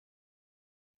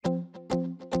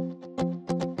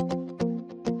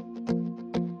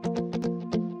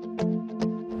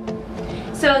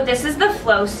So this is the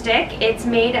flow stick. It's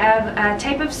made of a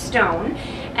type of stone,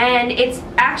 and it's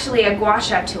actually a Gua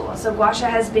Sha tool. So Gua Sha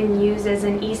has been used as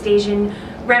an East Asian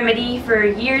remedy for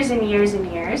years and years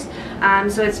and years.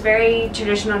 So it's very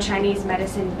traditional Chinese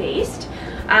medicine based.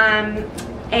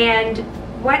 And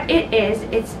what it is,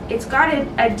 it's got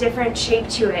a different shape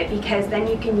to it, because then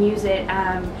you can use it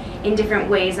in different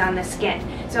ways on the skin.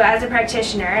 So as a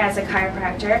practitioner, as a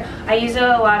chiropractor, I use it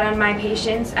a lot on my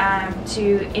patients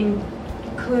to include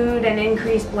and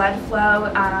increase blood flow,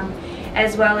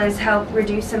 as well as help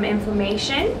reduce some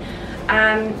inflammation.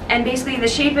 And basically the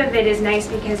shape of it is nice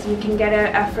because you can get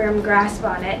a firm grasp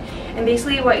on it. And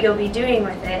basically what you'll be doing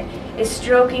with it is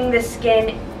stroking the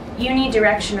skin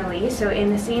unidirectionally, so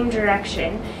in the same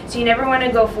direction. So you never want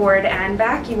to go forward and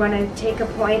back. You want to take a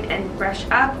point and brush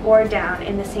up or down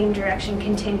in the same direction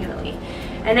continually.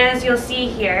 And as you'll see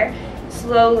here,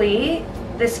 slowly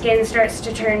the skin starts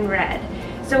to turn red.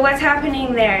 So what's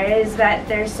happening there is that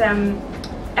there's some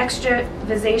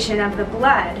extravasation of the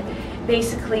blood.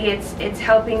 Basically it's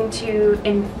helping to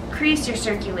increase your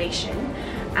circulation,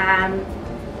 and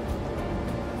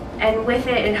with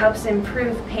it, it helps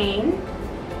improve pain,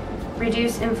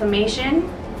 reduce inflammation,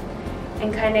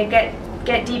 and kind of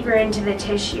get deeper into the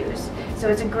tissues. So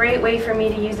it's a great way for me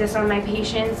to use this on my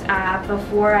patients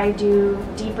before I do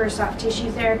deeper soft tissue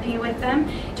therapy with them,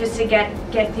 just to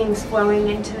get things flowing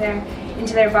into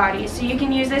their bodies. So you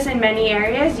can use this in many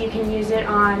areas. You can use it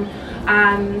on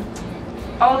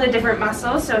all the different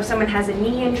muscles. So if someone has a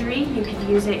knee injury, you could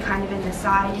use it kind of in the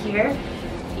side here.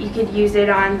 You could use it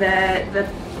on the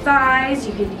thighs,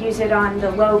 you could use it on the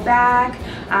low back.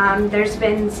 There's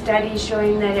been studies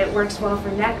showing that it works well for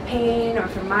neck pain or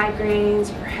for migraines,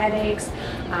 for headaches.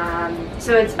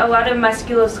 So it's a lot of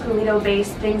musculoskeletal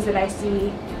based things that I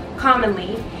see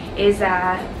commonly is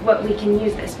what we can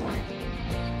use this for.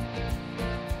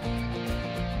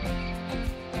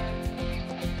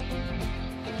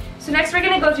 So next we're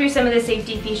going to go through some of the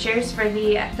safety features for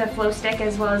the flow stick,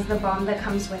 as well as the balm that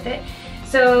comes with it.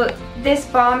 So this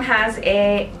balm has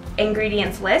a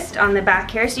ingredients list on the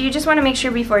back here, so you just want to make sure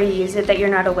before you use it that you're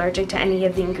not allergic to any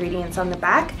of the ingredients on the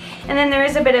back. And then there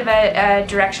is a bit of a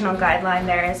directional guideline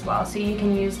there as well, so you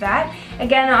can use that.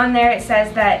 Again, on there it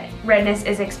says that redness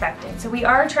is expected. So we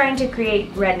are trying to create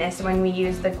redness when we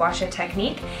use the Gua Sha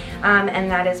technique,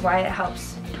 and that is why it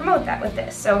helps promote that with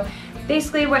this. So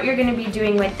basically what you're going to be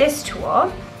doing with this tool,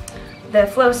 the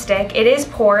flow stick, it is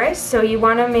porous, so you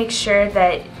want to make sure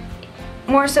that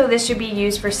more so this should be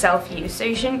used for self-use. So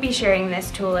you shouldn't be sharing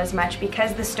this tool as much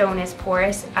because the stone is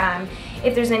porous.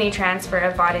 If there's any transfer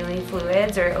of bodily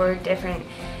fluids or different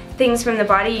things from the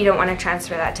body, you don't want to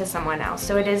transfer that to someone else.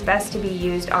 So it is best to be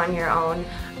used on your own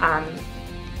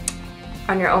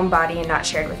body and not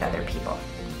shared with other people.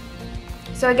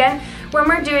 So again, when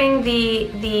we're doing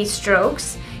the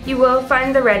strokes, you will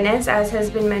find the redness, as has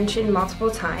been mentioned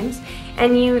multiple times,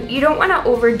 and you don't want to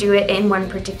overdo it in one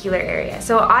particular area.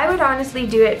 So I would honestly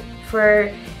do it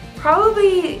for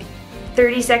probably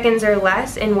 30 seconds or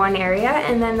less in one area,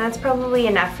 and then that's probably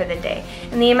enough for the day.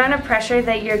 And the amount of pressure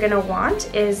that you're going to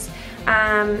want is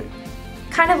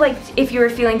kind of like if you were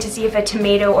feeling to see if a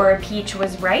tomato or a peach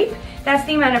was ripe. That's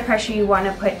the amount of pressure you want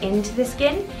to put into the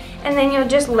skin, and then you'll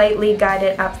just lightly guide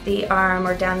it up the arm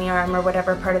or down the arm or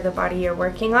whatever part of the body you're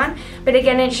working on. But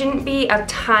again, it shouldn't be a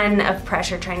ton of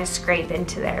pressure trying to scrape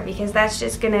into there, because that's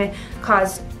just going to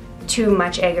cause too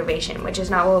much aggravation, which is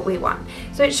not what we want.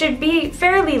 So it should be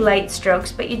fairly light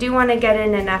strokes, but you do want to get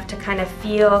in enough to kind of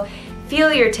feel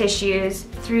your tissues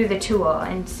through the tool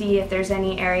and see if there's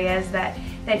any areas that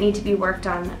need to be worked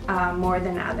on more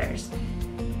than others.